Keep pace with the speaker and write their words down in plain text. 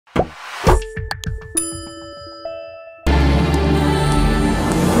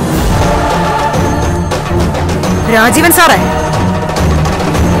രാജീവൻ സാറേ,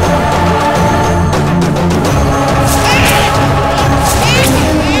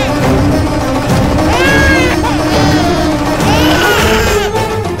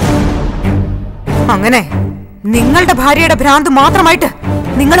 അങ്ങനെ നിങ്ങളുടെ ഭാര്യയുടെ ഭ്രാന്ത് മാത്രമായിട്ട്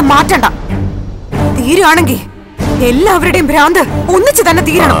നിങ്ങൾ മാറ്റണ്ട. തീരുവാണെങ്കിൽ എല്ലാവരുടെയും ഭ്രാന്ത് ഒന്നിച്ചു തന്നെ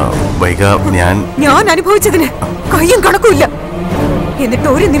തീരണം. ഞാൻ അനുഭവിച്ചതിന് കയ്യും കണക്കുമില്ല. എന്നിട്ട്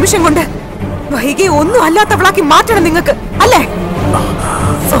ഒരു നിമിഷം കൊണ്ട് വൈകിയെ ഒന്നും അല്ലാത്തവളാക്കി മാറ്റണം നിങ്ങൾക്ക്, അല്ലേ?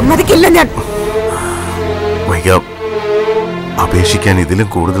 സമ്മതിക്കില്ല ഞാൻ. അപേക്ഷിക്കാൻ ഇതിലും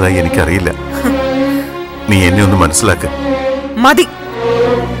കൂടുതലായി എനിക്കറിയില്ല. നീ എന്നെ ഒന്ന് മനസ്സിലാക്ക. മതി.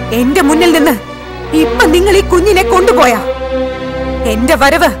 എന്റെ മുന്നിൽ നിന്ന് ഇപ്പൊ നിങ്ങൾ ഈ കുഞ്ഞിനെ കൊണ്ടുപോയാ എന്റെ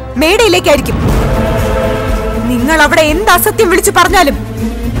വരവ് മേടയിലേക്കായിരിക്കും. നിങ്ങൾ അവിടെ എന്ത് അസത്യം വിളിച്ചു പറഞ്ഞാലും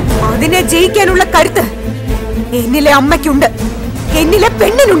അതിനെ ജയിക്കാനുള്ള കരുത്ത് എന്നിലെ അമ്മയ്ക്കുണ്ട്, എന്നിലെ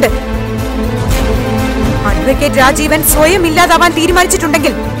പെണ്ണിനുണ്ട്. അഡ്വക്കേറ്റ് രാജീവൻ സ്വയം ഇല്ലാതാവാൻ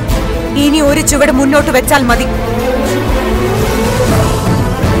തീരുമാനിച്ചിട്ടുണ്ടെങ്കിൽ ഇനി ഒരു ചുവട് മുന്നോട്ട് വെച്ചാൽ മതി.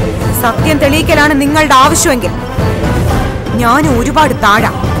 സത്യം തെളിയിക്കലാണ് നിങ്ങളുടെ ആവശ്യമെങ്കിൽ ഞാൻ ഒരുപാട്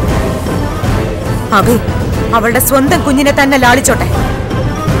താഴാം. അഭി അവളുടെ സ്വന്തം കുഞ്ഞിനെ തന്നെ ലാളിച്ചോട്ടെ.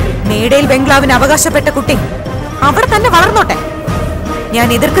 മേടയിൽ ബംഗ്ലാവിന് അവകാശപ്പെട്ട കുട്ടി അവിടെ തന്നെ വളർന്നോട്ടെ. ഞാൻ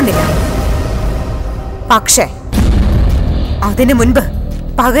എതിർക്കുന്നില്ല. പക്ഷേ അതിനു മുൻപ്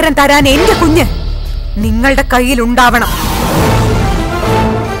പകരം തരാൻ എന്റെ കുഞ്ഞ് നിങ്ങളുടെ കയ്യിൽ ഉണ്ടാവണം.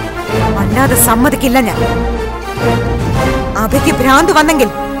 അല്ലാതെ സമ്മതിക്കില്ല ഞാൻ. അഭയ്ക്ക് ഭ്രാന്ത് വന്നെങ്കിൽ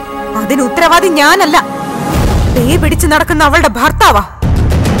അതിന് ഉത്തരവാദി ഞാനല്ല, തേ പിടിച്ചു നടക്കുന്ന അവളുടെ ഭർത്താവാ.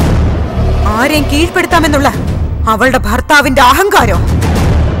 ആരെയും കീഴ്പ്പെടുത്താമെന്നുള്ള അവളുടെ ഭർത്താവിന്റെ അഹങ്കാരോ.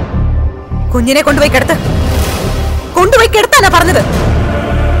 കുഞ്ഞിനെ കൊണ്ടുപോയി കിടത്താനാ പറഞ്ഞത്.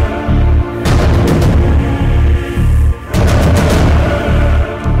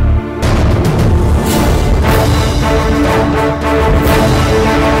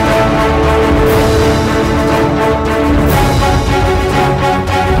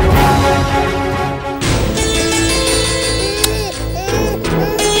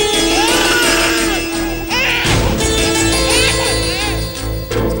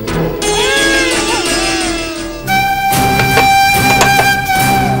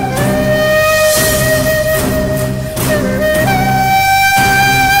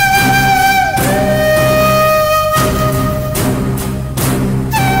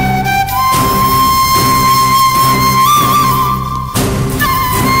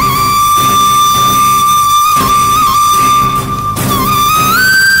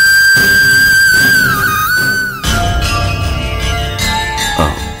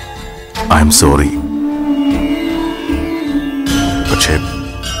 സോറി. പക്ഷേ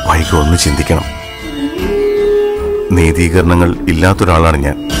വൈകി ഒന്ന് ചിന്തിക്കണം. നീതീകരണങ്ങൾ ഇല്ലാത്തൊരാളാണ്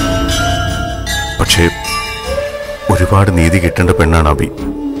ഞാൻ. പക്ഷേ ഒരുപാട് നീതി കിട്ടേണ്ട പെണ്ണാണ് അഭി.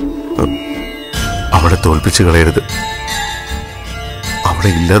 അവളെ തോൽപ്പിച്ചു കളയരുത്,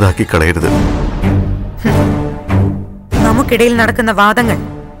 അവളെ ഇല്ലാതാക്കി കളയരുത്. നമുക്കിടയിൽ നടക്കുന്ന വാദങ്ങൾ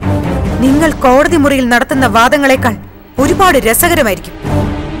നിങ്ങൾ കോടതി മുറിയിൽ നടത്തുന്ന വാദങ്ങളെക്കാൾ ഒരുപാട് രസകരമായിരിക്കും.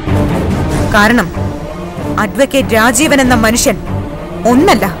 കാരണം അഡ്വക്കേറ്റ് രാജീവൻ എന്ന മനുഷ്യൻ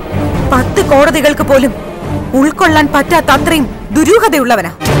ഒന്നല്ല 10 കോടതികൾക്ക് പോലും ഉൾക്കൊള്ളാൻ പറ്റാത്ത അത്രയും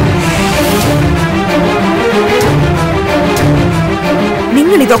ദുരൂഹതയുള്ളവനാ.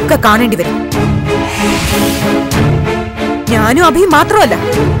 നിങ്ങൾ ഇതൊക്കെ കാണേണ്ടി വരും. ഞാനും അഭി മാത്രമല്ല,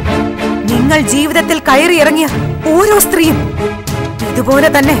 നിങ്ങൾ ജീവിതത്തിൽ കയറി ഇറങ്ങിയ ഓരോ സ്ത്രീയും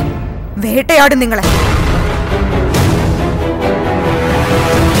ഇതുപോലെ തന്നെ വേട്ടയാടും നിങ്ങളെ.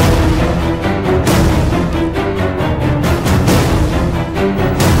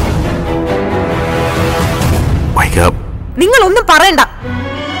 നിങ്ങൾ ഒന്നും പറയണ്ട.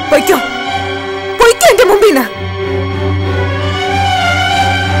 പൊയ്ക്കോ, പൊയ്ക്കോ എന്റെ മുമ്പിൽ നിന്ന്.